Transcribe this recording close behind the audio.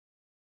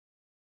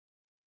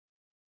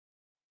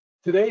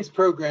Today's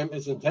program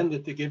is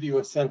intended to give you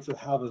a sense of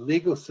how the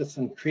legal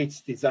system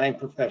treats design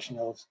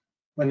professionals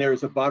when there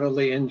is a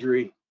bodily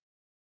injury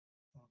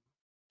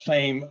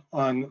claim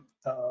on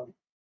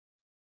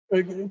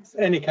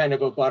any kind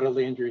of a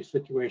bodily injury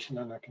situation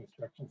on a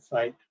construction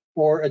site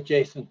or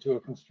adjacent to a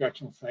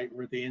construction site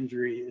where the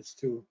injury is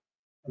to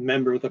a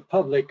member of the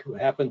public who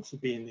happens to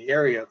be in the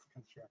area of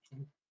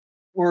construction,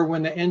 or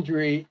when the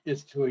injury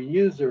is to a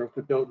user of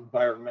the built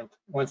environment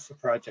once the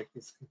project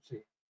is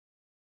complete.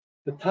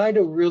 The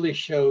title really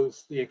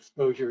shows the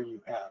exposure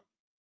you have.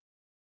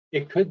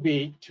 It could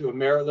be to a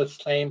meritless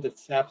claim that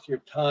saps your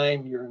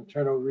time, your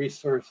internal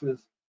resources,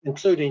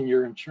 including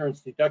your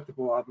insurance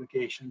deductible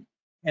obligation,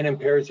 and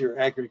impairs your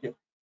aggregate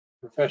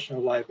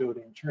professional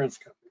liability insurance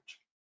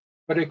coverage.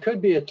 But it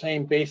could be a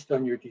claim based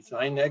on your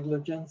design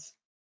negligence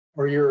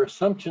or your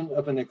assumption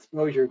of an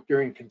exposure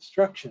during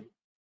construction,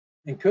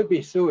 and could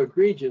be so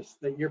egregious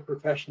that your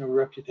professional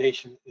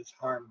reputation is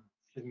harmed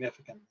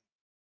significantly.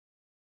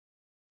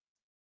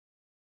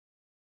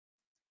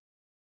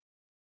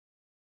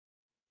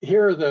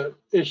 Here are the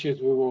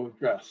issues we will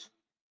address.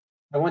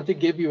 I want to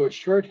give you a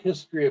short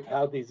history of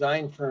how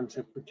design firms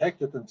have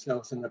protected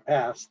themselves in the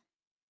past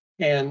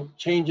and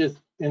changes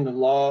in the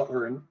law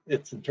or in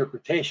its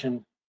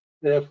interpretation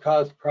that have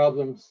caused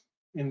problems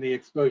in the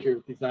exposure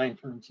of design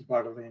firms to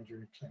bodily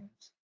injury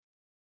claims.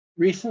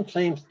 Recent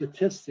claim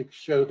statistics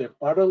show that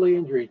bodily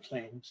injury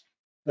claims,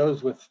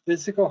 those with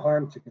physical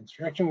harm to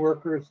construction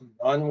workers and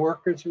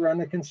non-workers who are on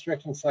the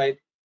construction site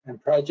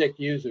and project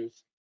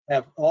users,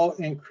 have all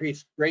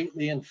increased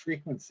greatly in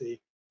frequency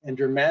and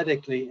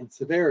dramatically in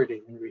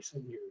severity in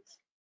recent years.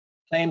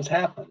 Claims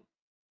happen.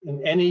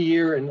 In any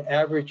year, an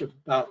average of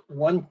about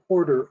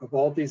 1/4 of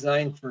all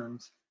design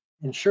firms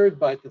insured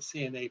by the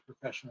CNA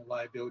Professional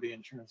Liability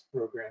Insurance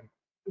Program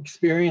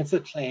experience a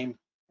claim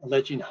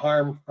alleging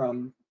harm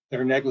from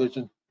their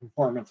negligent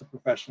performance of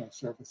professional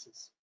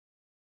services.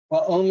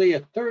 While only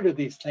 1/3 of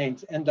these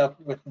claims end up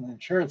with an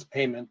insurance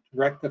payment to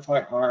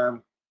rectify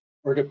harm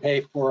or to pay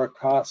for a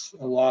cost,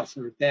 a loss,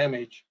 or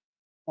damage,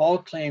 all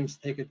claims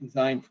take a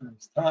design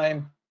firm's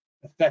time,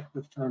 affect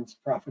the firm's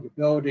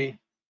profitability,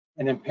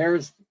 and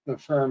impairs the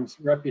firm's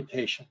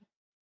reputation.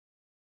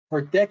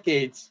 For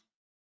decades,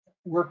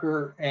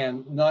 worker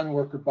and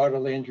non-worker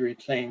bodily injury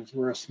claims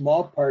were a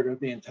small part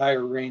of the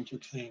entire range of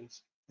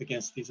claims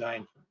against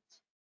design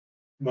firms.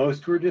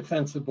 Most were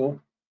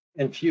defensible,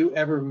 and few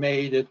ever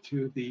made it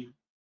to the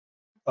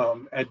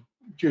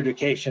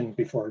adjudication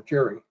before a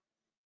jury.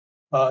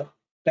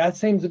 That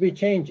seems to be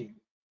changing.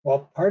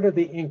 While part of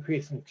the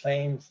increase in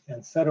claims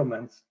and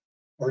settlements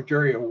or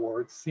jury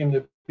awards seem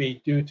to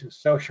be due to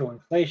social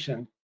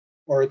inflation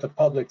or the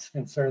public's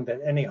concern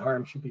that any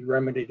harm should be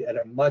remedied at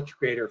a much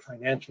greater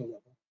financial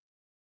level,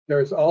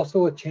 there is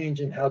also a change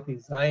in how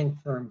design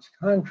firms'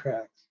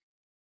 contracts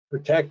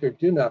protect or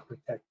do not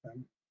protect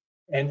them,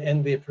 and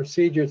in the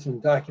procedures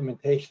and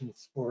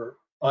documentations for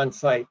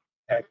on-site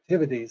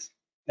activities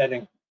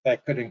that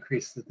could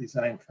increase the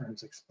design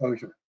firm's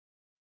exposure.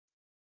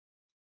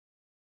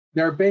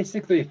 There are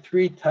basically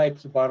 3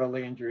 types of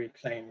bodily injury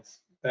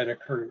claims that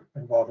occur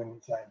involving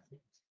design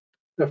firms.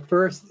 The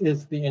first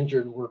is the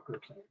injured worker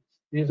claims.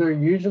 These are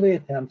usually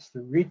attempts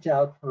to reach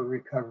out for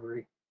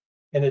recovery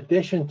in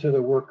addition to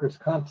the workers'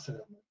 comp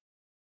settlement.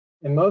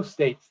 In most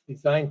states,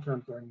 design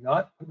firms are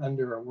not put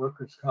under a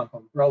workers' comp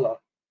umbrella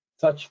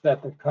such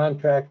that the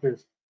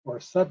contractors or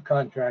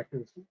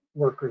subcontractors'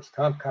 workers'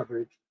 comp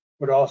coverage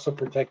would also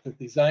protect the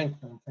design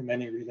firm from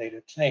any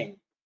related claim.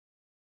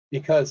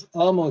 Because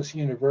almost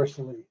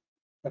universally,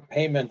 the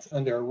payments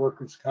under our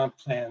workers' comp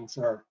plans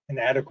are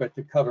inadequate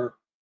to cover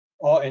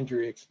all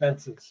injury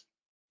expenses.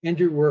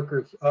 Injured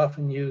workers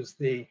often use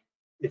the,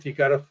 if you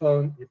got a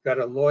phone, you've got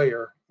a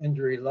lawyer,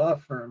 injury law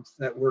firms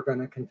that work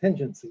on a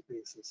contingency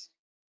basis.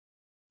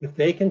 If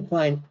they can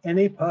find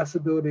any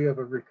possibility of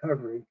a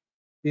recovery,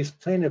 these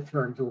plaintiff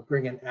firms will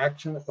bring an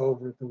action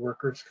over the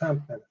workers'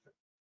 comp benefit.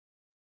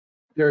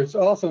 There is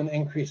also an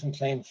increase in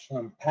claims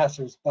from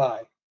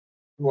passers-by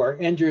who are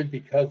injured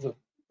because of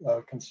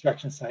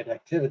construction site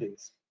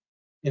activities.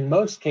 In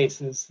most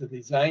cases, the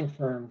design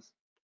firms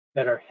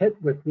that are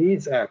hit with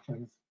these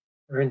actions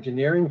are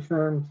engineering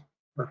firms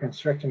or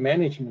construction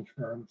management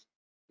firms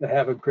that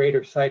have a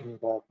greater site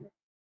involvement.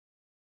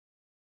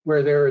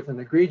 Where there is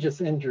an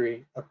egregious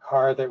injury, a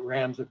car that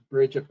rams a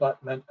bridge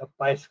abutment, a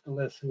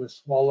bicyclist who was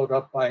swallowed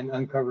up by an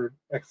uncovered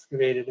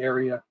excavated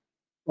area,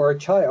 or a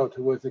child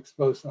who was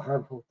exposed to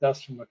harmful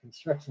dust from a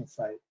construction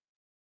site,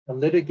 the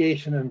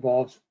litigation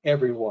involves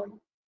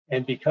everyone.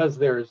 And because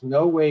there is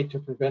no way to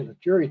prevent a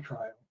jury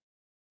trial,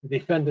 the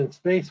defendants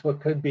face what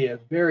could be a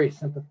very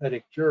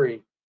sympathetic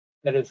jury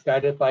that is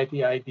guided by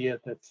the idea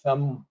that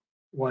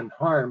someone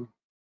harmed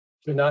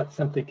should not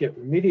simply get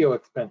remedial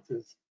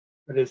expenses,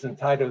 but is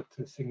entitled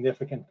to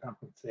significant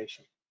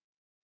compensation.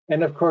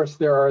 And of course,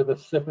 there are the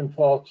slip and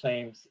fall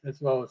claims,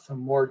 as well as some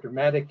more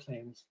dramatic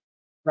claims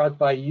brought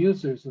by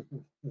users of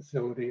the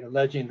facility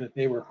alleging that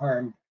they were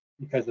harmed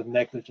because of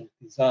negligent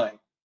design.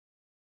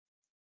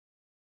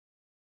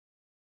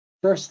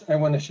 First, I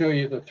want to show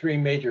you the 3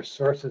 major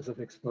sources of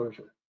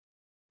exposure.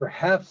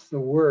 Perhaps the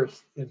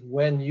worst is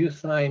when you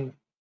sign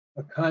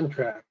a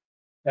contract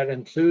that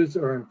includes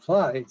or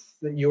implies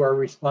that you are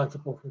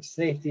responsible for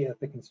safety at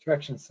the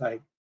construction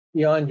site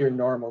beyond your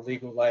normal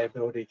legal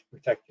liability to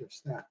protect your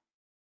staff.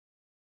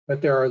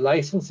 But there are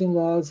licensing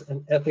laws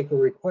and ethical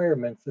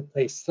requirements that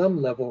place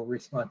some level of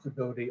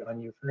responsibility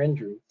on you for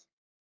injuries.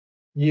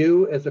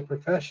 You, as a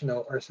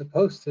professional, are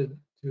supposed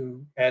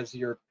to, as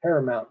your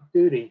paramount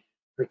duty,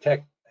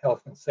 protect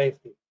health and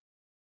safety.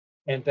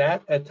 And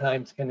that, at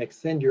times, can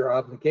extend your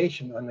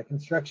obligation on the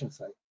construction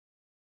site.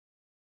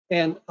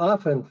 And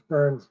often,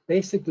 firms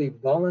basically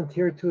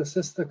volunteer to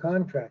assist the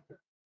contractor,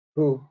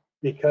 who,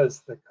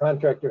 because the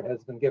contractor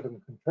has been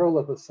given control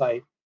of the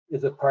site,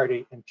 is a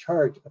party in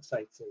charge of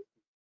site safety.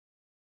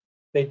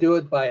 They do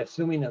it by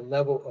assuming a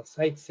level of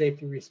site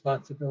safety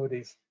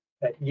responsibilities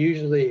that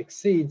usually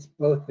exceeds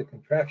both the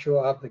contractual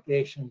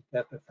obligation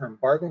that the firm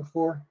bargained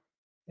for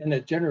and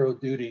a general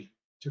duty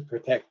to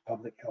protect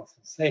public health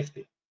and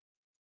safety.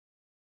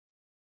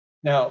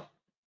 Now,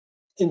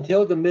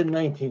 until the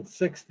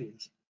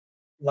mid-1960s,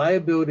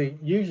 liability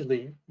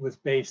usually was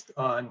based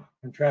on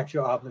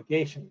contractual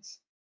obligations.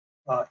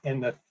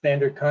 In the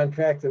standard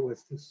contract, it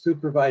was to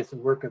supervise the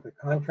work of the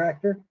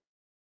contractor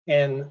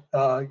and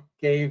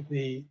gave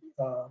the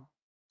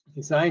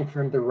design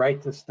firm the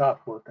right to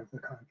stop work of the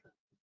contractor.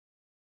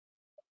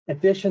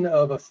 Addition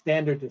of a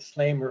standard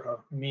disclaimer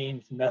of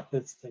means,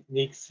 methods,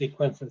 techniques,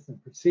 sequences,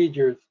 and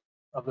procedures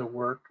of the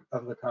work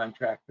of the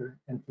contractor,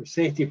 and for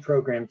safety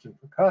programs and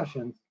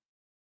precautions,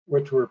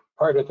 which were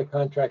part of the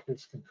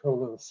contractor's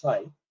control of the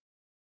site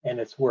and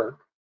its work,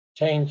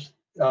 changed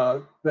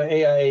the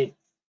AIA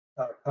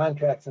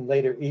contracts and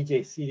later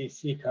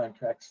EJCDC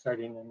contracts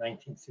starting in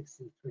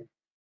 1963.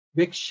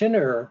 Vic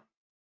Schinnerer,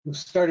 who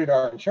started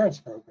our insurance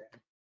program,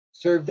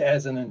 served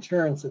as an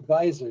insurance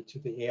advisor to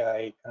the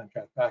AIA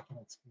Contract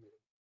Documents Committee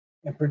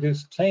and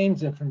produced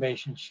claims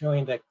information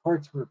showing that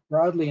courts were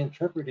broadly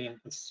interpreting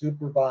the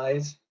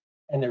supervise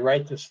and the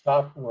right to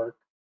stop work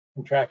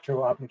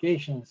contractual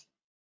obligations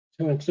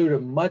to include a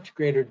much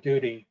greater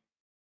duty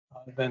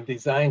than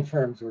design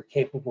firms were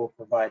capable of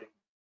providing.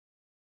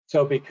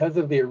 So because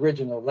of the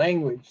original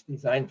language,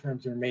 design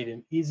firms are made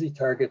an easy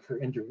target for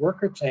injured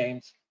worker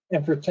claims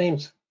and for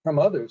claims from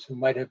others who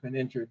might have been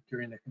injured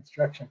during the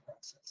construction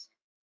process.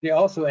 They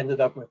also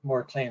ended up with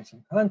more claims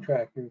from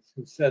contractors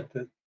who said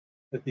that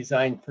the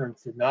design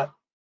firms did not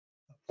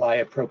apply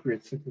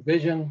appropriate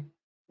supervision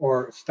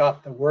or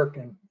stop the work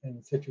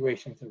in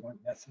situations that weren't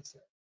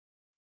necessary.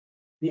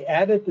 The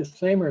added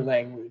disclaimer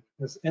language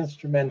was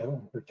instrumental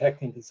in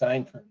protecting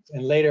design firms,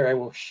 and later I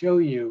will show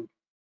you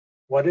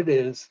what it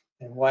is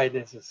and why it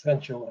is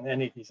essential in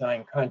any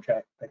design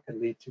contract that could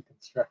lead to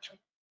construction.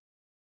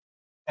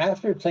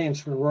 After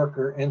claims for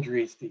worker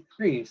injuries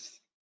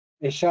decreased,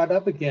 they shot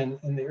up again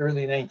in the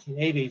early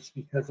 1980s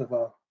because of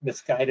a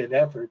misguided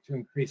effort to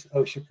increase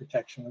OSHA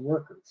protection of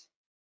workers.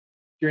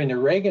 During the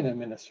Reagan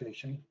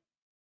administration,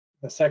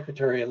 the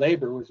Secretary of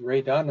Labor was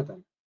Ray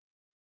Donovan,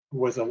 who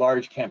was a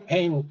large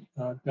campaign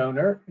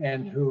donor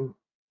and who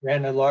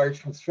ran a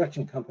large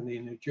construction company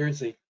in New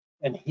Jersey,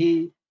 and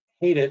he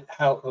hated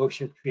how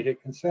OSHA treated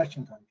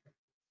construction contractors.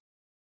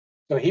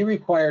 So he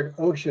required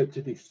OSHA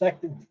to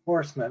deflect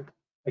enforcement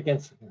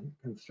against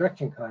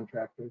construction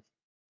contractors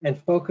and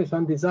focus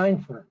on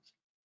design firms,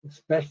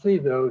 especially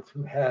those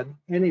who had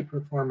any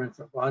performance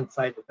of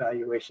on-site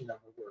evaluation of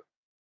the work.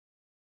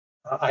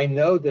 I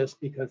know this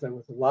because I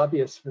was a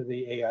lobbyist for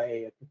the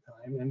AIA at the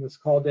time and was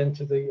called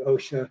into the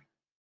OSHA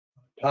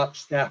top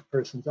staff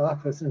person's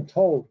office and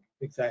told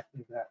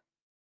exactly that.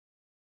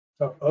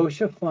 So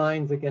OSHA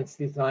fines against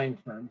design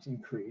firms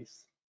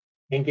increased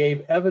and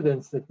gave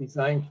evidence that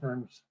design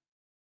firms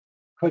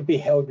could be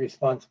held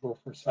responsible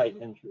for site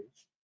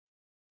injuries.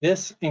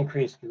 This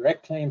increased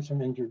direct claims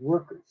from injured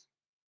workers.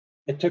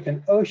 It took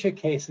an OSHA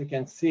case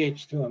against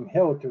CH2M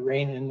Hill to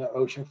rein in the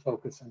OSHA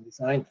focus on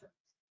design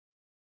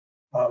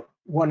firms.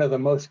 One of the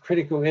most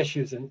critical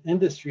issues in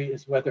industry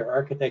is whether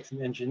architects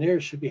and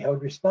engineers should be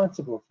held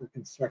responsible for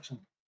construction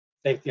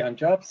safety on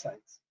job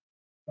sites.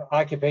 The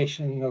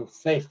Occupational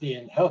Safety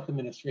and Health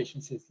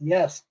Administration says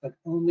yes, but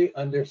only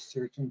under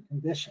certain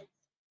conditions.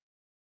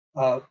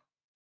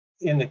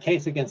 In the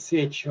case against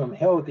CH2M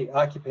Hill, the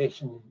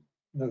Occupational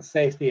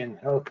Safety and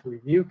Health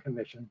Review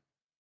Commission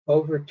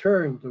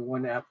overturned the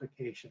one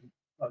application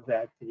of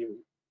that view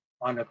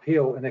on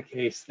appeal in a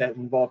case that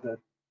involved a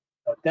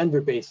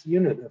Denver-based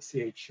unit of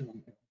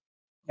CH2M Hill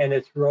and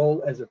its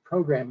role as a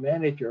program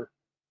manager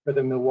for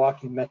the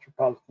Milwaukee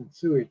Metropolitan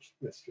Sewage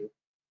District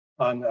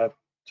on a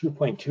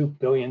 $2.2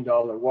 billion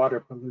water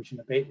pollution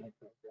abatement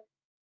program.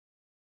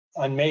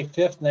 On May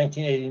 5th,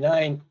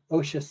 1989,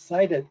 OSHA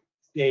cited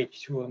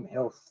CH2M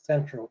Hill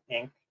Central,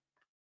 Inc.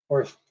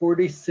 for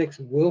 46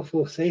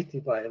 willful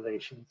safety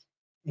violations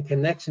in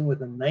connection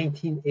with a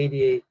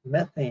 1988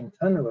 methane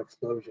tunnel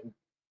explosion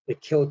that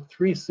killed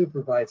 3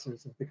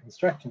 supervisors of the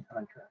construction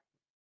contract.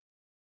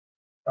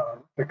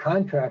 The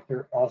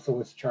contractor also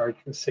was charged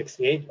with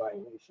 68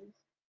 violations.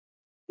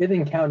 It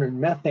encountered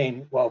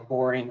methane while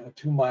boring a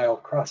 2-mile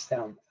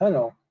crosstown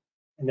tunnel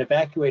and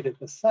evacuated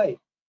the site,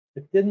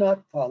 but did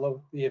not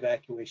follow the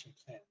evacuation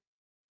plan.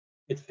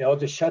 It failed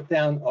to shut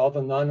down all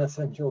the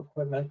non-essential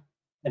equipment,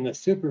 and the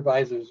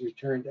supervisors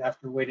returned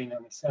after waiting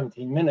only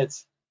 17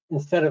 minutes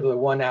instead of the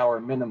 1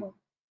 hour minimum.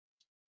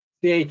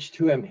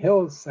 CH2M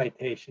Hill's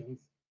citations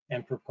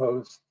and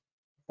proposed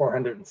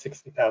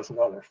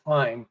 $460,000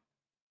 fine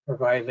for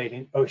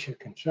violating OSHA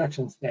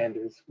construction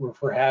standards were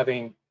for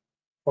having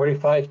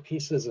 45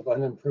 pieces of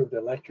unimproved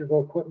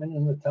electrical equipment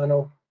in the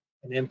tunnel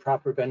and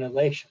improper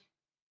ventilation.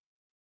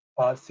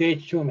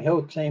 CH2M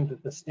Hill claimed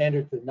that the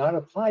standard did not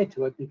apply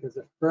to it because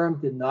the firm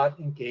did not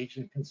engage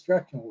in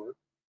construction work,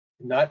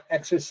 did not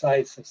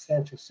exercise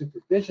substantial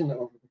supervision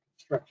over the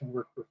construction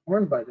work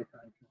performed by the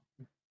contractor,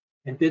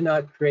 and did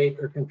not create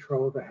or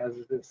control the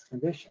hazardous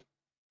condition.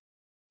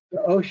 The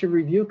OSHA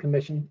Review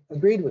Commission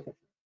agreed with it.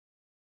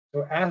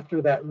 So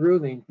after that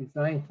ruling,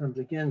 design firms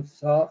again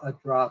saw a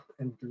drop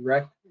in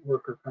direct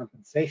worker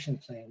compensation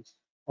claims,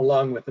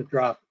 along with a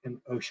drop in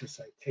OSHA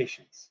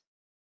citations.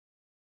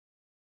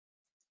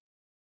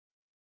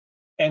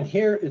 And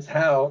here is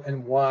how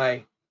and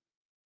why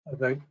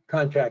the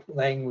contract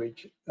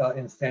language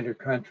in standard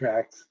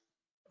contracts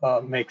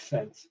makes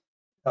sense,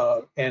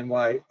 and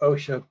why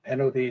OSHA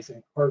penalties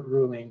and court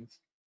rulings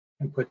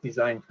can put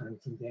design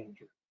firms in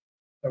danger.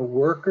 The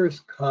workers'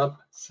 comp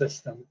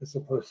system is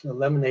supposed to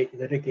eliminate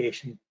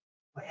litigation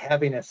by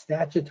having a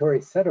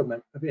statutory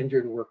settlement of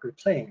injured worker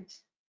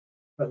claims.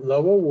 But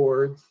low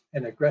awards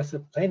and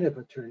aggressive plaintiff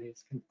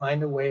attorneys can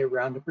find a way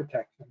around the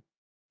protection,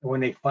 and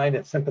when they find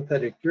a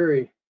sympathetic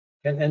jury,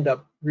 can end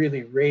up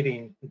really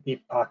raiding the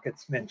deep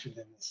pockets mentioned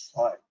in this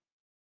slide.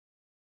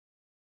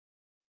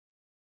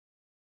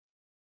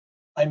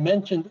 I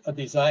mentioned a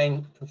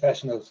design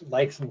professional's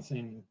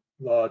licensing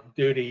law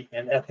duty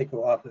and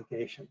ethical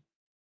obligation.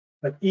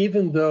 But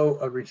even though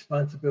a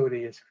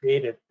responsibility is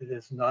created, it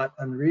is not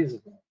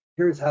unreasonable.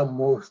 Here's how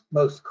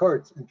most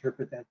courts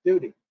interpret that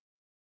duty.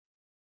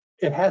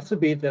 It has to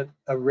be that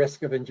a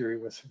risk of injury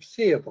was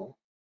foreseeable,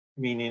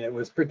 meaning it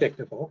was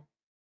predictable,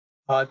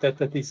 that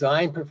the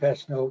design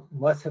professional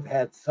must have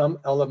had some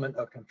element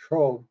of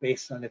control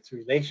based on its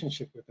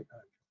relationship with the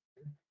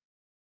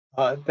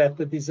contractor, that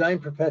the design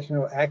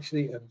professional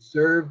actually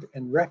observed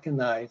and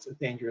recognized a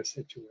dangerous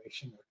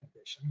situation or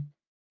condition,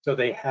 so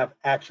they have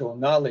actual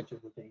knowledge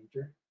of the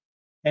danger,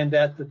 and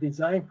that the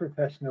design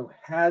professional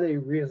had a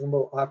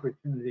reasonable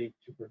opportunity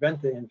to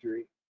prevent the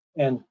injury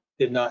and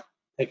did not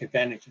take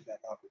advantage of that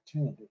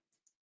opportunity.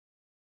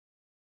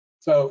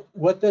 So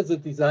what does a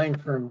design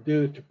firm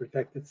do to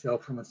protect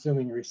itself from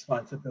assuming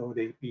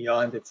responsibility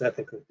beyond its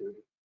ethical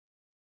duty?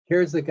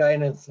 Here's the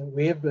guidance that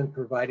we have been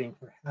providing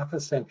for half a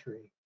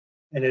century,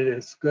 and it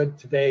is good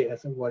today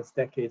as it was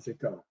decades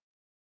ago.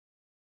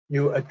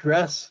 You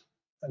address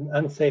an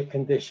unsafe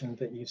condition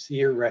that you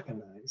see or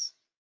recognize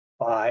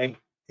by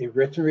a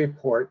written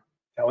report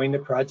telling the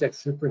project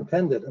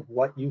superintendent of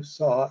what you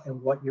saw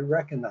and what you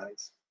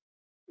recognize.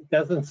 It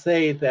doesn't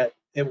say that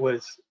it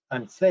was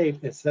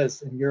unsafe, it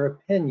says in your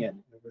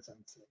opinion it was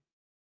unsafe.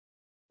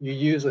 You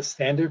use a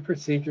standard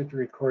procedure to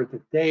record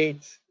the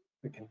date,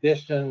 the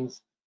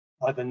conditions,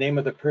 the name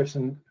of the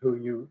person who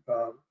you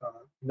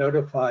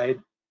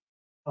notified,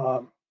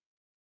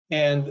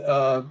 and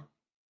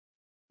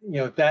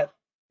that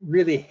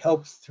really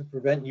helps to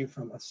prevent you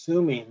from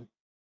assuming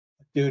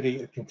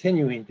a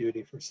continuing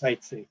duty for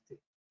site safety.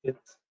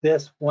 It's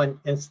this one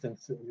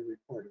instance that you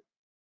reported.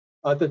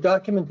 The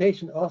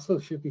documentation also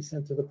should be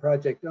sent to the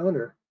project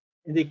owner,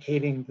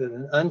 indicating that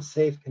an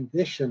unsafe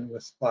condition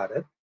was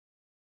spotted,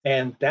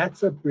 and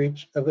that's a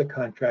breach of the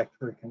contract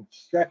for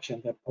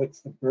construction that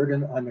puts the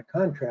burden on the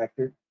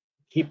contractor to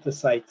keep the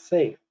site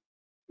safe.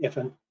 If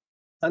an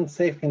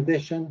unsafe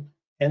condition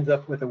ends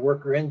up with a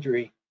worker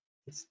injury,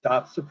 it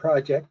stops the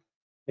project,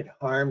 it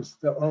harms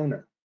the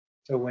owner.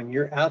 So when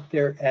you're out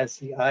there as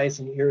the eyes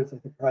and ears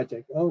of the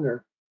project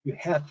owner, you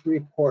have to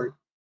report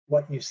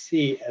what you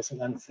see as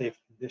an unsafe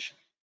condition.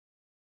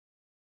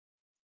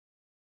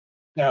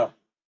 Now,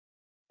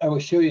 I will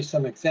show you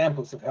some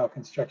examples of how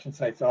construction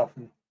sites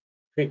often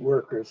treat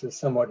workers as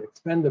somewhat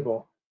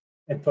expendable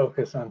and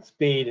focus on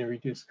speed and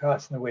reduce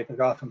costs in a way that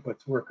often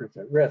puts workers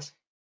at risk.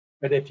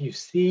 But if you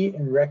see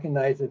and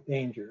recognize a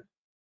danger,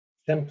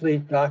 simply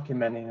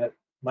documenting it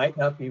might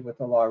not be what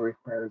the law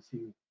requires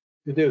you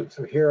to do.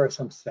 So here are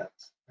some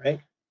steps,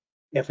 right?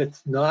 If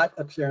it's not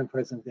a clear and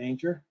present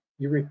danger,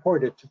 you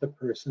report it to the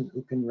person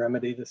who can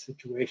remedy the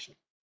situation.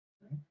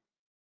 Right?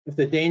 If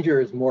the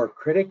danger is more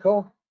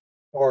critical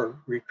or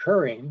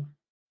recurring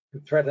to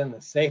threaten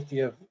the safety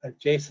of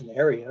adjacent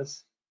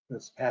areas,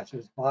 those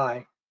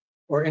passers-by,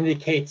 or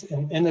indicates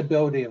an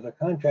inability of the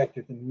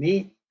contractor to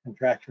meet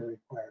contractual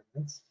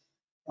requirements,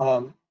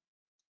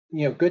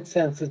 good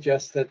sense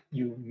suggests that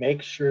you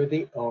make sure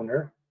the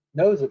owner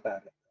knows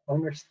about it. The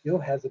owner still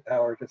has the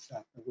power to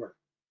stop the work,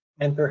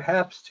 and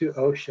perhaps to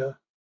OSHA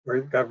or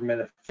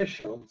government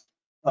officials,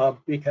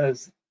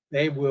 because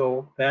they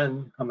will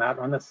then come out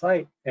on the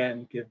site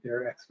and give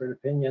their expert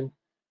opinion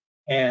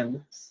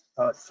and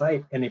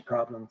cite any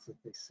problems that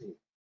they see.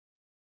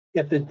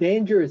 If the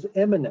danger is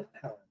imminent,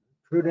 however,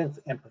 prudence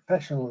and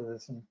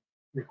professionalism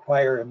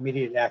require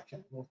immediate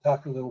action. We'll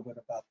talk a little bit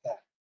about that.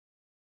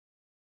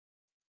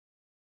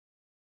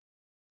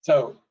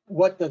 So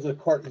what does the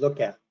court look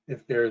at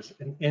if there's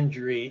an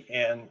injury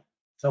and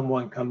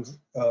someone comes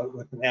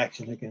with an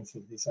action against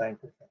the design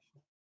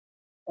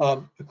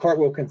professional? The court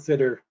will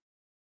consider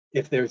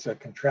if there's a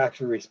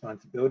contractual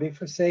responsibility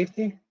for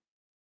safety,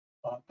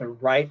 the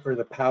right or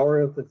the power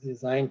of the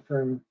design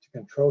firm to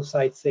control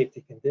site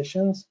safety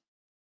conditions,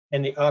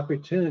 and the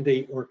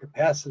opportunity or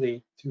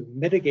capacity to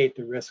mitigate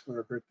the risk or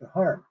avert the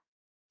harm.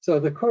 So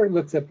the court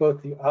looks at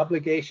both the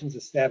obligations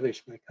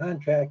established by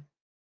contract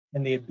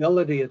and the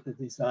ability of the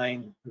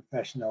design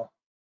professional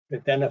to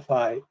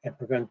identify and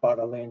prevent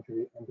bodily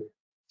injury under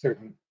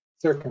certain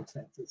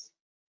circumstances.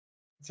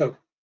 So,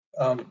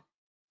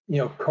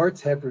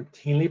 courts have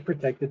routinely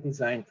protected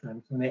design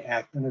firms when they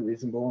act in a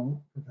reasonable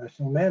and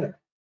professional manner.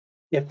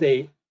 If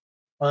they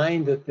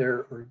find that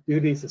there are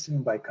duties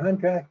assumed by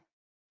contract,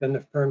 then the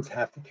firms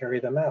have to carry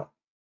them out.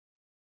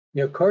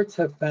 Courts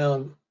have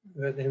found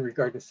that in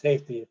regard to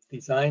safety, if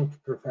design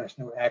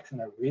professional acts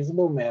in a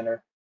reasonable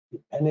manner,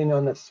 depending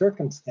on the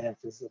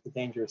circumstances of the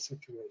dangerous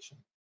situation,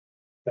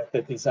 that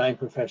the design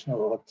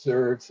professional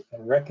observes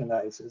and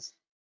recognizes,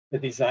 the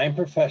design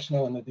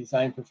professional and the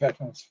design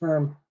professional's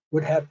firm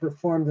would have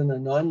performed in a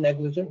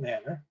non-negligent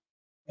manner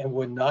and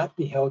would not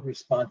be held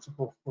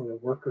responsible for the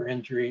worker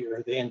injury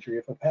or the injury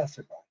of a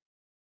passerby.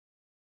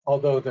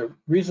 Although the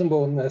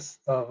reasonableness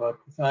of a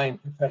design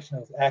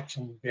professional's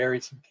action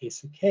varies from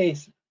case to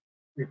case,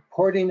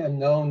 reporting a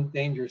known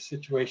dangerous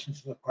situation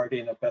to the party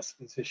in the best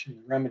position to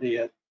remedy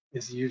it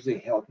is usually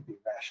held to be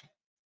rational.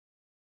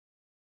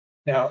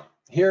 Now,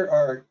 here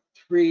are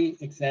 3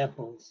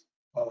 examples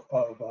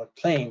of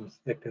claims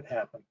that could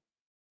happen.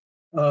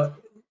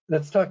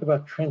 Let's talk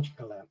about trench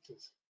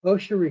collapses.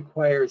 OSHA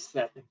requires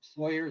that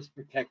employers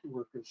protect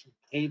workers from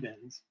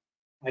cave-ins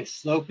by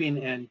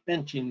sloping and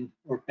benching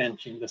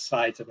the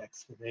sides of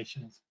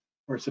excavations,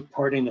 or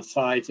supporting the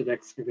sides of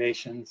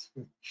excavations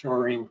with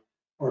shoring,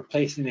 or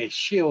placing a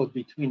shield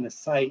between the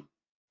site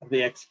of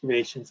the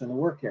excavations and the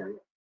work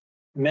area.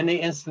 In many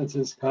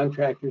instances,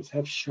 contractors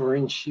have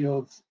shoring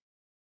shields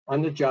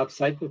on the job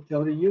site but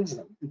fail to use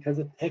them because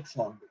it takes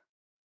longer.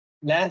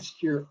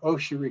 Last year,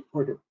 OSHA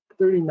reported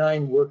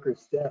 39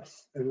 workers'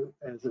 deaths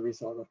as a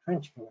result of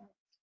trench collapse.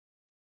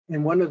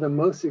 And one of the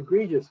most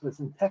egregious was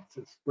in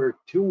Texas, where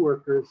 2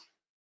 workers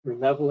were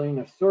leveling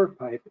a sewer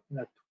pipe in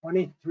a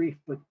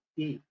 23-foot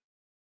deep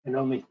and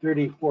only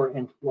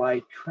 34-inch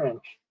wide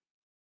trench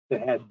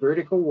that had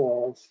vertical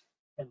walls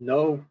and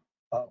no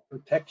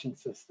protection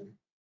system,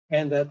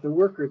 and that the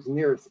workers'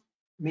 nearest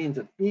means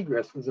of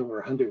egress was over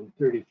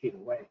 130 feet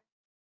away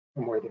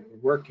from where they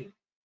were working.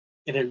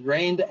 It had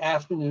rained the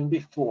afternoon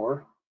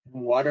before,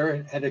 and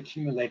water had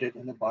accumulated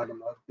in the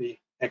bottom of the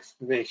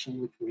excavation,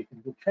 which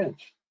weakened the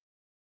trench.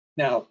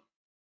 Now,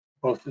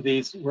 both of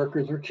these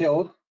workers were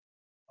killed.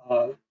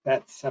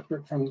 That's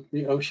separate from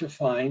the OSHA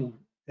fine.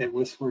 It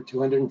was for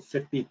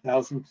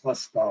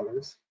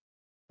 $250,000+.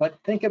 But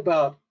think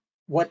about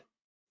what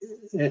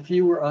if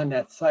you were on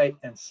that site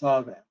and saw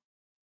that.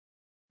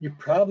 You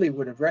probably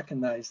would have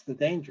recognized the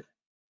danger.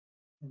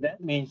 And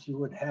that means you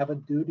would have a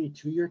duty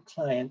to your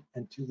client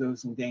and to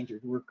those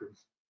endangered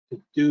workers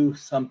to do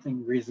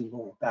something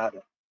reasonable about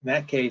it. In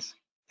that case,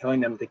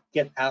 telling them to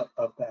get out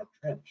of that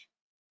trench.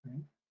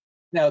 Right?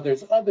 Now,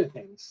 there's other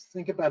things.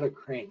 Think about a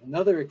crane.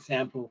 Another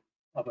example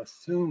of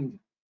assumed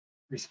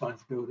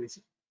responsibilities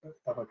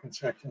of a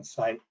construction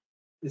site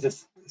is a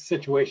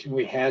situation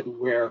we had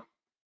where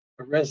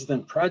a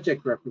resident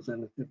project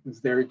representative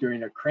was there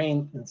during a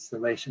crane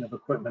installation of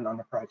equipment on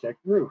the project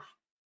roof.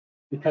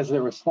 Because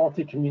there was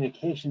faulty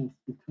communications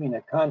between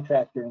a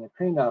contractor and a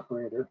crane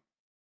operator,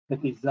 the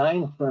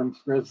design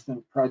firm's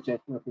resident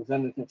project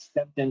representative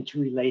stepped in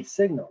to relay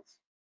signals.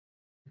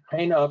 The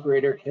crane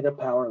operator hit a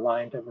power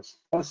line that was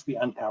supposed to be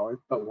unpowered,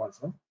 but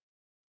wasn't.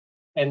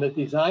 And the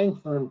design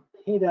firm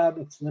paid out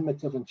its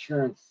limits of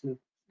insurance to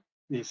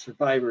the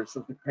survivors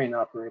of the crane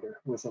operator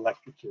who was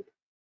electrocuted.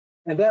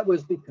 And that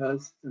was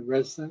because the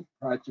resident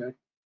project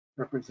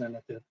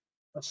representative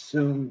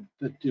assumed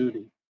the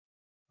duty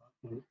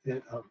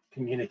of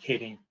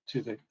communicating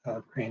to the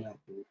crane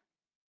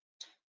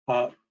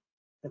operator.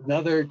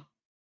 Another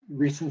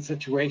recent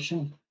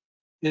situation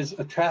is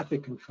a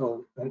traffic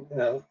control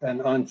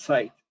and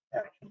on-site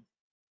action.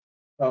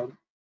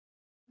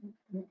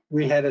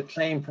 We had a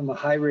claim from a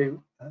highway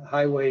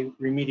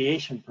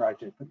remediation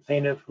project. The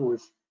plaintiff, who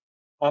was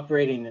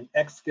operating an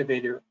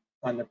excavator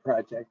on the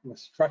project,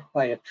 was struck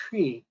by a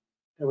tree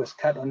that was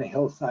cut on the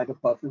hillside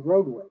above the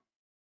roadway.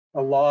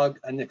 A log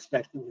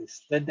unexpectedly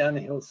slid down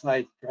the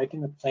hillside,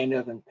 striking the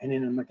plaintiff and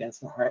pinning him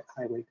against the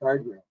highway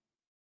guardrail.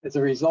 As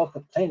a result,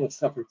 the plaintiff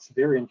suffered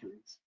severe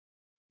injuries,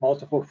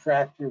 multiple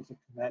fractures, and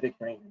traumatic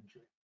brain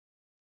injury.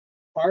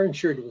 Our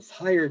insured was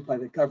hired by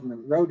the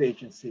government road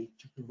agency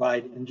to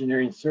provide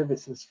engineering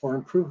services for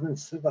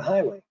improvements to the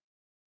highway.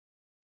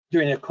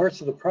 During the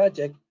course of the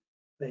project,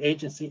 the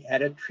agency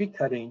added tree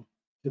cutting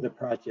to the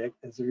project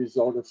as a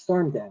result of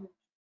storm damage.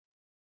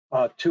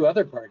 2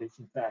 other parties,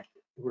 in fact,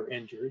 who were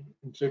injured,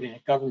 including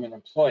a government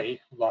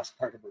employee who lost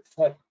part of her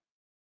foot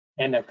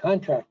and a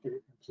contractor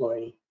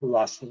employee who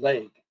lost a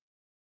leg.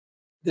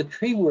 The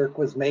tree work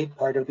was made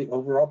part of the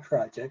overall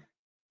project,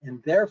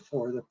 and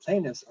therefore the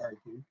plaintiffs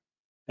argued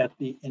that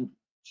the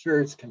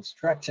insured's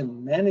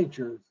construction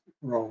manager's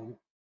role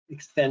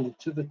extended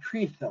to the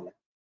tree felling.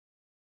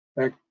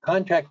 The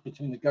contract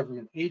between the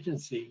government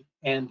agency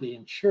and the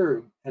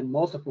insured had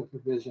multiple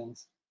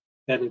provisions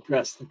that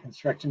addressed the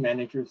construction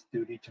manager's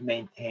duty to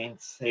maintain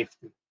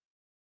safety.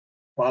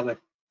 While the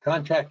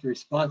contractor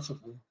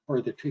responsible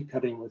for the tree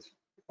cutting was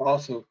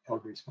also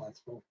held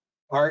responsible,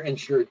 our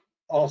insured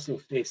also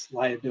faced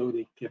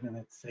liability given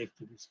its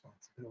safety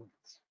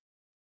responsibilities.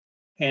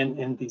 And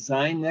in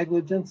design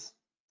negligence,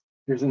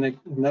 here's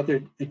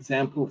another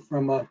example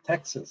from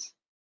Texas.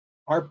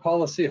 Our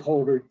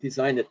policyholder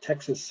designed a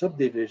Texas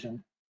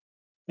subdivision,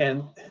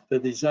 and the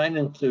design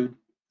included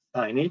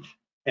signage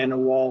and a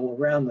wall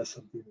around the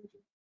subdivision.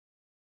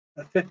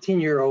 A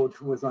 15-year-old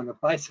who was on a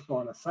bicycle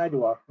on a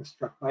sidewalk was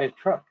struck by a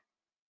truck.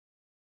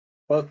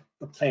 Both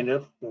the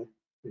plaintiff, the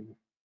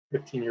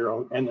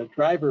 15-year-old, and the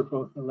driver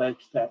both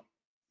alleged that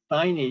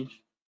signage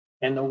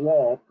and the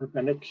wall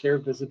prevented clear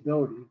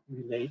visibility,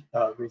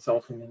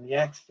 resulting in the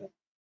accident.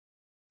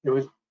 It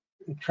was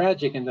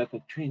tragic in that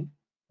the teen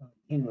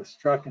was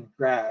struck and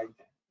dragged,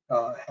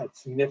 had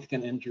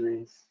significant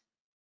injuries,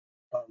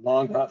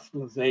 long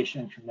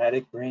hospitalization,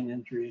 traumatic brain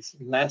injuries,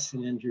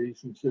 lasting injuries,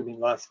 including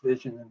lost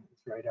vision in his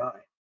right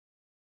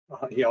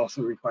eye. He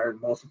also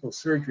required multiple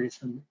surgeries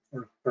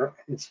for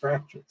his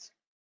fractures.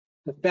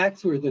 The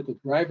facts were that the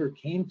driver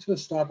came to a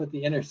stop at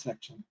the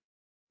intersection,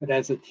 but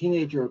as the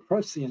teenager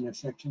approached the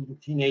intersection, the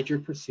teenager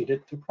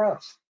proceeded to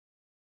cross.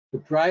 The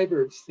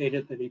driver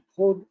stated that he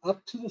pulled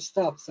up to the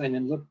stop sign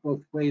and looked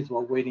both ways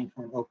while waiting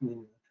for an opening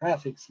in the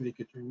traffic so he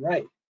could turn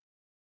right.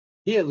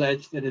 He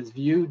alleged that his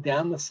view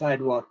down the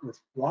sidewalk was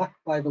blocked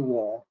by the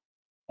wall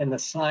and the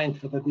sign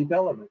for the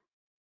development.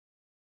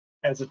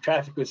 As the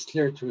traffic was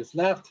clear to his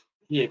left,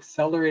 he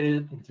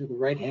accelerated into the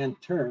right-hand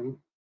turn,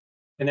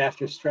 and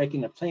after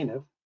striking the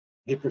plaintiff,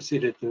 he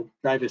proceeded to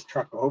drive his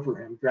truck over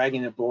him,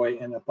 dragging a boy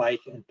and a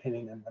bike and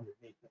pinning them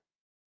underneath it.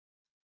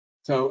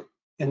 So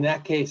in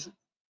that case,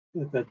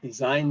 the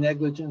design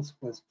negligence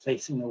was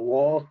placing the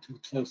wall too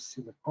close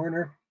to the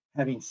corner,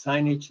 having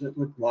signage that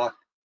would block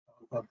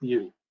a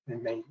view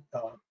and made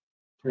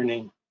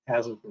turning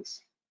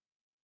hazardous.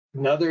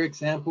 Another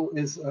example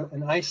is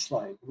an ice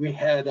slide. We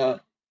had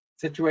a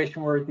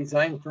situation where a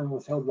design firm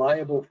was held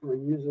liable for a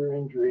user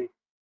injury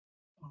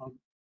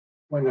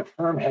when the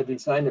firm had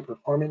designed a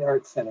performing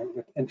arts center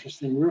with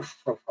interesting roof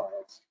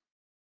profiles.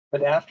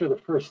 But after the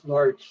first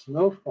large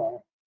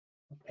snowfall,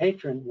 a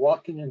patron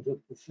walking into the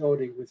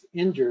facility was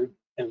injured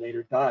and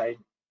later died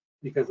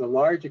because a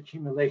large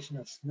accumulation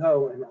of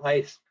snow and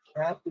ice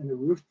trapped in the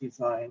roof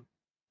design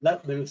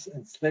let loose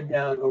and slid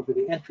down over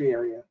the entry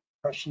area,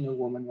 crushing the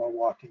woman while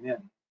walking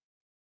in.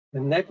 The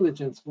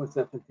negligence was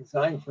that the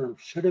design firm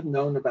should have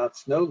known about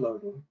snow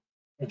loading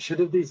and should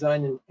have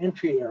designed an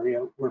entry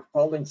area where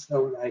falling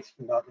snow and ice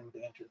would not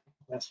endanger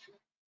the pedestrian.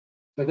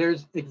 So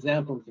there's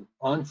examples of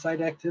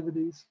on-site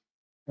activities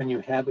when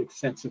you have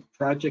extensive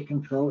project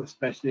control,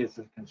 especially as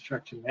a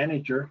construction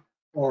manager,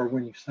 or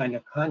when you sign a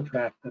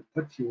contract that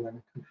puts you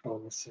in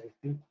control of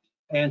safety,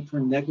 and for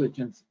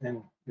negligence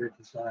in your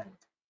design.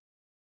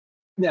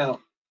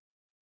 Now,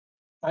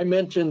 I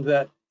mentioned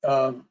that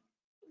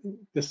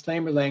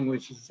disclaimer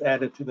language is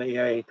added to the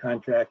AIA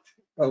contract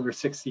over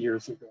 60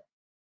 years ago.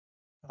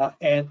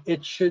 And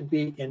it should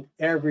be in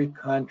every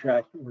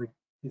contract where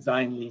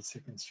design leads to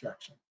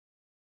construction.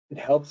 It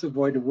helps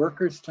avoid a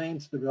workers'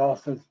 claims, but it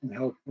also has been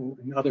helpful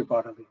in other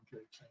bodily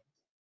injury claims.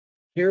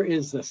 Here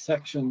is the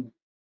section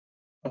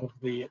of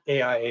the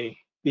AIA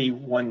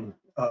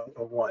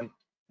B101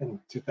 in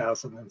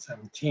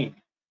 2017.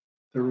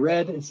 The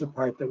red is the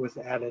part that was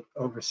added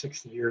over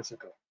 60 years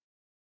ago.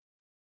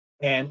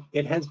 And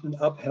it has been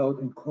upheld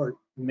in court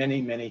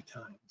many, many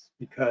times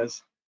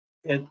because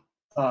it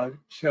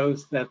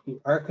shows that the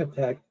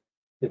architect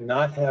did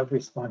not have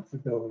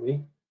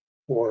responsibility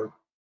for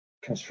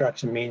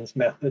construction means,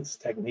 methods,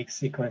 techniques,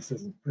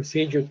 sequences, and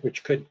procedures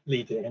which could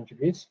lead to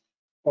injuries,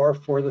 or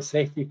for the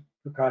safety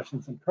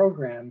precautions and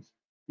programs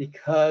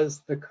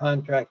because the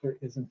contractor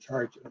is in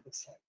charge of the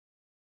site.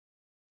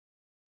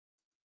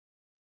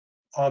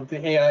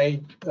 The AIA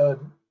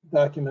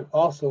document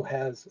also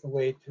has a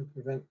way to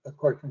prevent a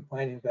court from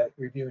finding that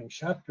reviewing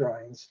shop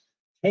drawings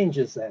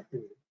changes that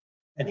duty.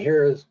 And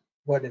here is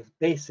what is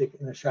basic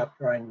in the shop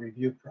drawing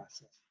review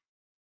process.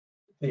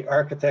 The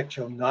architect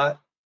shall not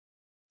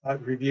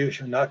review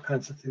shall not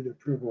constitute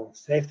approval of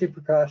safety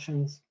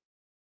precautions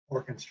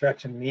or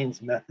construction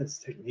means, methods,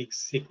 techniques,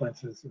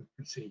 sequences, and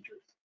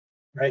procedures.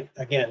 Right?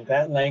 Again,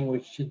 that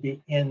language should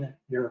be in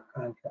your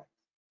contract.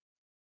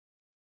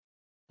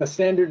 The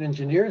standard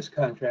engineer's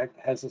contract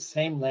has the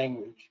same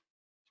language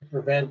to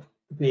prevent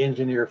the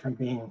engineer from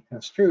being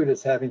construed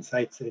as having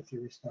site safety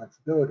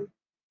responsibility.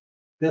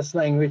 This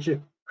language is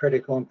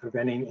critical in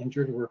preventing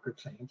injured worker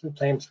claims or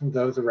claims from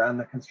those around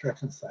the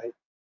construction site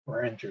who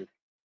are injured.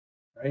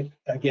 right?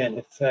 Again,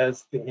 it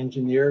says the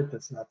engineer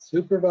does not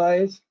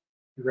supervise,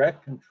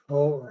 direct,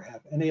 control, or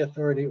have any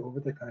authority over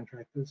the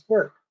contractor's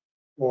work,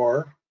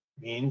 or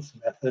means,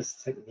 methods,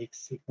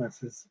 techniques,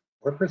 sequences,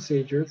 or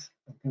procedures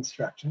of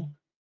construction,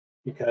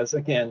 because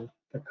again,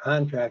 the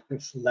contractor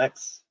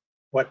selects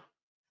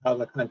how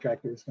the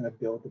contractor is going to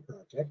build the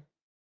project,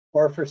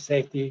 or for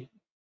safety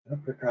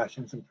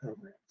precautions and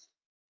programs.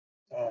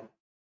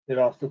 It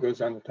also goes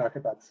on to talk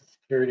about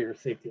security or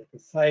safety at the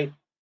site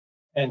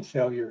and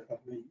failure of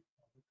the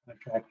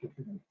contractor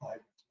to comply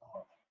with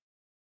law.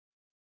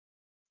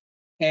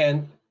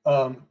 And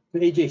the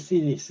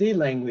AJCDC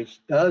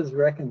language does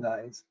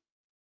recognize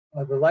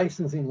the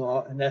licensing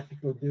law and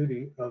ethical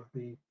duty of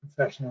the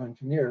professional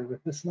engineer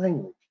with this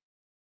language.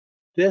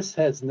 This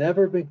has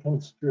never been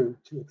construed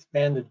to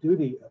expand the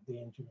duty of the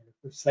engineer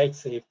for site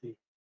safety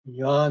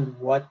beyond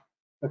what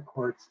the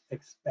courts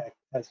expect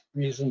as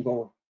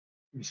reasonable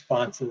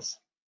responses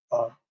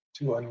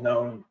to a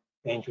known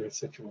dangerous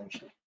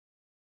situation.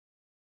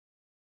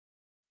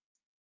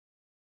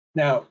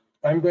 Now,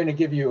 I'm going to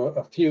give you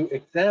a few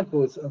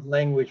examples of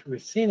language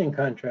we've seen in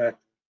contract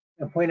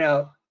and point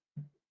out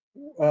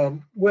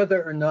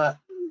whether or not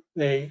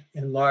they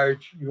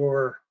enlarge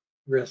your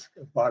risk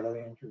of bodily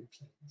injury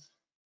claims.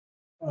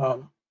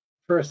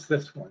 First,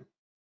 this one.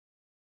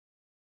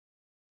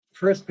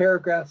 First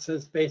paragraph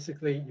says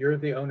basically you're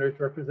the owner's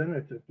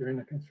representative during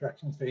the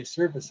construction phase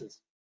services.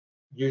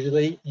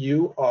 Usually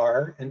you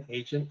are an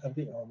agent of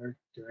the owner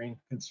during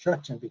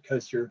construction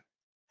because you're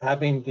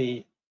having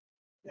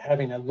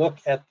a look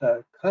at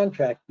the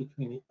contract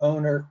between the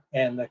owner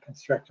and the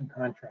construction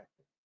contractor.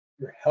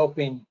 You're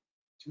helping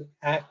to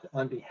act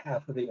on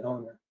behalf of the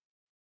owner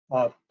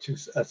to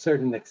a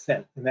certain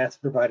extent, and that's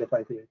provided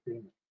by the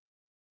agreement.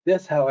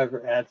 This,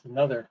 however, adds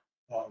another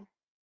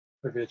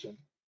provision,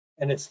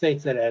 and it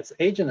states that as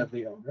agent of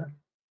the owner,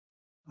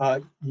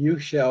 you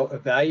shall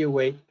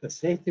evaluate the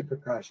safety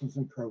precautions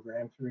and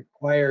programs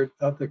required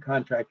of the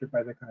contractor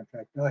by the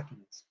contract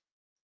documents.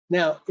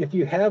 Now, if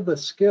you have the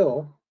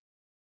skill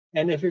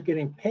and if you're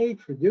getting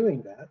paid for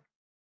doing that,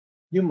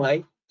 you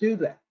might do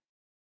that.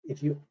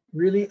 If you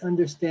really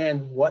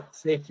understand what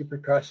safety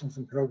precautions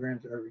and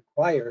programs are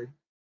required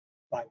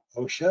by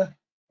OSHA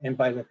and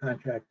by the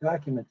contract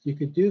documents, you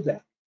could do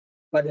that.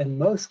 But in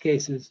most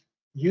cases,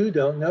 you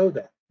don't know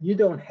that. You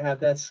don't have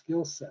that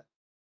skill set.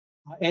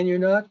 And you're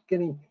not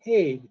getting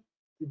paid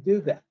to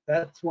do that.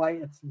 That's why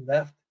it's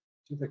left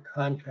to the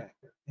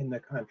contractor in the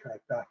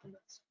contract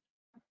documents.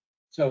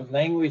 So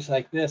language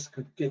like this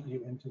could get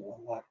you into a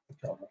lot of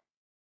trouble.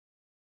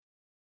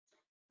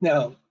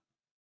 Now,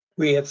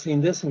 we have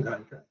seen this in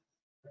contract,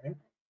 right?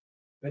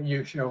 That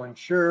you shall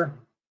ensure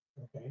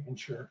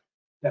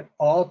that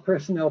all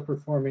personnel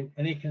performing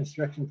any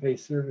construction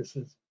phase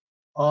services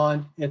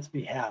on its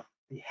behalf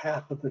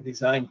of the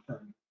design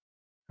firm,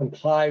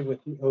 comply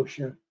with the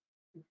OSHA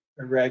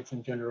regs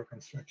and general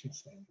construction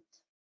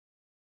standards.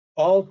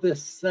 All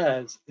this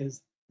says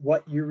is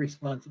what you're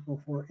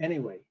responsible for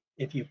anyway.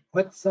 If you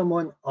put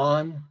someone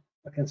on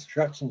a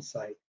construction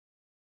site,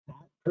 that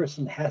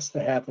person has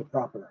to have the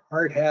proper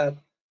hard hat,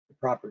 the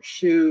proper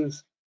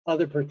shoes,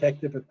 other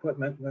protective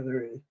equipment,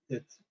 whether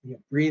it's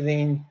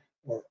breathing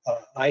or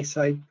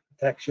eyesight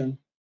protection.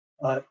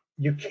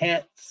 You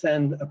can't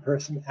send a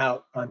person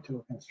out onto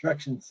a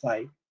construction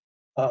site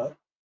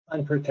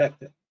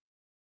unprotected,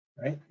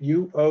 right?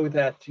 You owe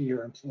that to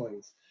your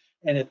employees.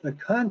 And if the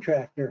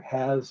contractor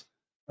has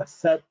a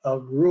set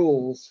of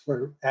rules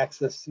for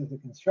access to the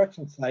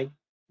construction site,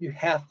 you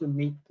have to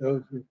meet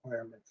those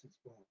requirements as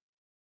well.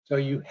 So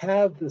you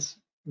have this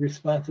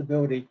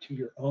responsibility to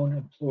your own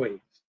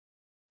employees.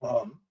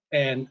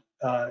 And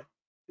that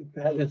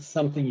is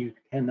something you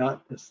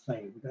cannot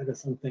disclaim. That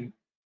is something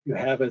you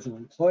have as an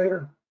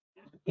employer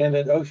and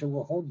that OSHA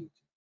will hold you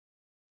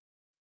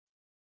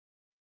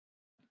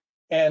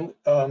to. And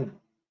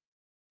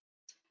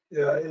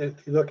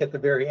if you look at the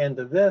very end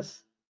of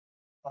this,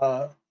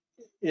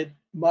 it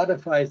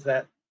modifies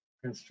that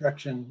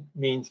construction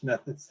means,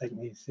 methods,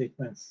 techniques,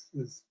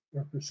 sequences,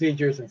 or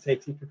procedures, and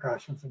safety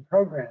precautions and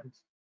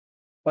programs.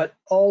 But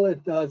all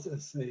it does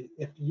is say,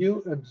 if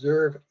you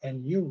observe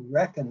and you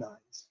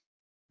recognize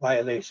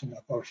violation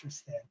of OSHA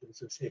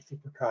standards or safety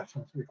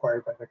precautions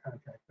required by the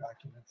contract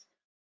documents,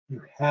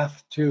 you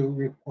have to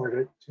report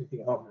it to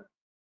the owner.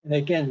 And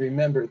again,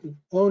 remember, the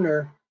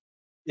owner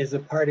is a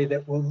party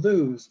that will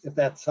lose if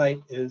that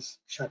site is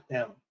shut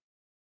down,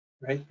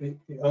 right?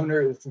 The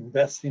owner is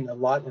investing a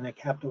lot in a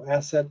capital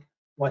asset,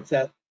 wants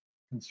that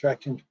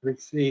construction to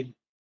proceed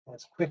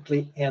as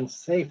quickly and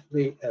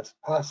safely as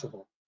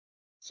possible.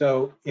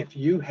 So if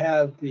you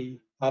have the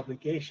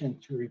obligation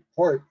to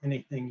report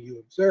anything you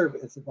observe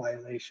as a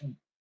violation,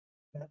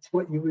 that's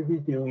what you would be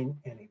doing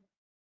anyway.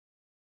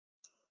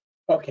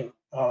 Okay,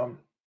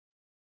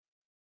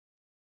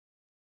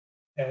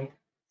 and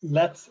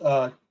let's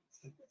look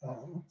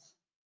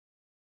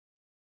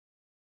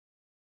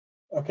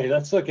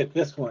at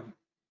this one.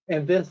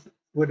 And this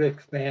would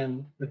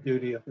expand the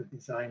duty of the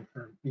design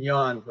firm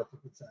beyond what the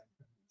design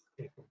firm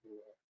is capable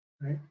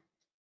of,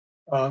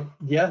 right?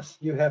 Yes,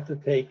 you have to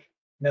take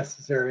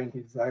necessary and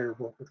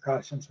desirable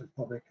precautions for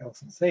public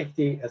health and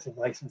safety as a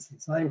licensed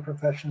design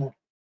professional,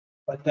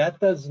 but that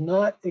does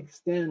not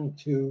extend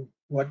to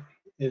what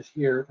is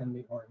here in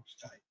the orange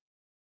type,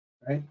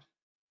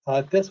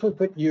 right? This would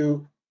put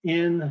you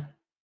in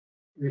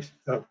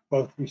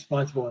both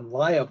responsible and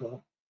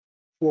liable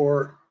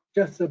for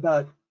just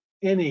about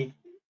any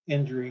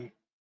injury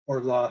or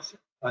loss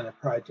on a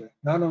project,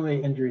 not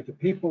only injury to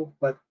people,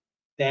 but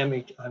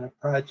damage on a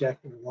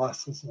project or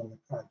losses on the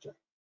project.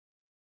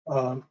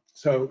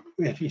 So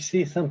if you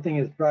see something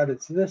as broad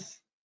as this,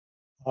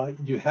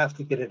 you have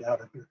to get it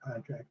out of your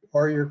contract,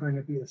 or you're going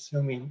to be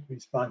assuming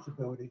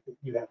responsibility that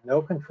you have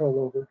no control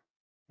over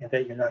and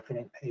that you're not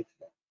getting paid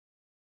for.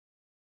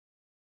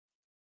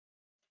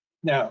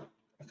 Now,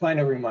 a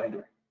final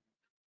reminder.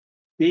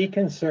 Be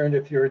concerned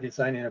if you're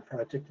designing a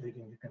project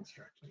leading to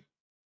construction.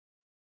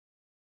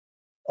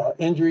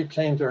 Injury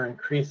claims are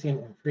increasing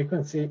in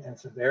frequency and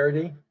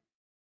severity,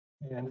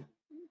 and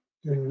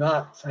do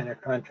not sign a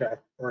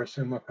contract or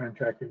assume a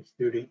contractor's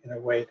duty in a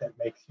way that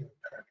makes you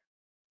a target,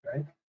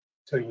 right?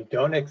 So you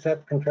don't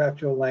accept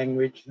contractual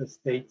language that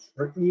states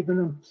or even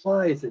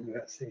implies that you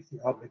have safety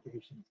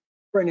obligations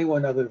for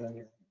anyone other than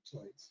your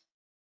employees.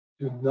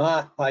 Do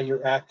not, by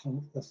your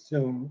actions,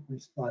 assume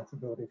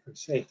responsibility for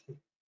safety.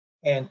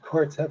 And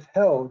courts have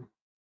held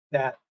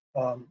that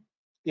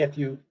if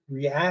you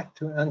react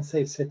to an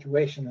unsafe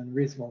situation in a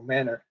reasonable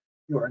manner,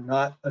 you are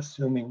not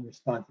assuming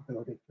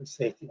responsibility for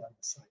safety on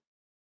the site,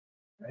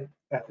 right?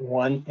 That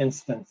one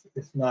instance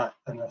is not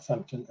an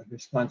assumption of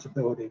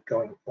responsibility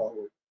going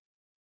forward.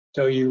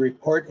 So you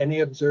report any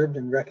observed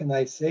and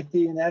recognized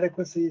safety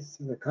inadequacies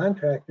to the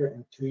contractor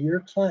and to your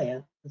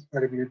client as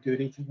part of your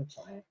duty to the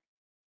client.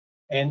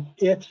 And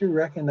if you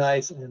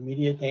recognize an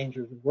immediate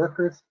danger to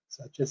workers,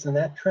 such as in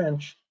that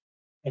trench,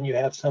 and you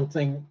have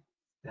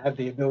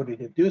the ability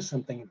to do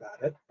something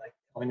about it, like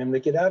telling them to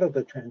get out of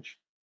the trench,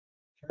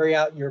 carry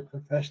out your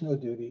professional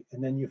duty,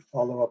 and then you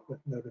follow up with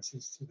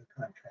notices to the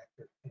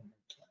contractor in your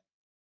case.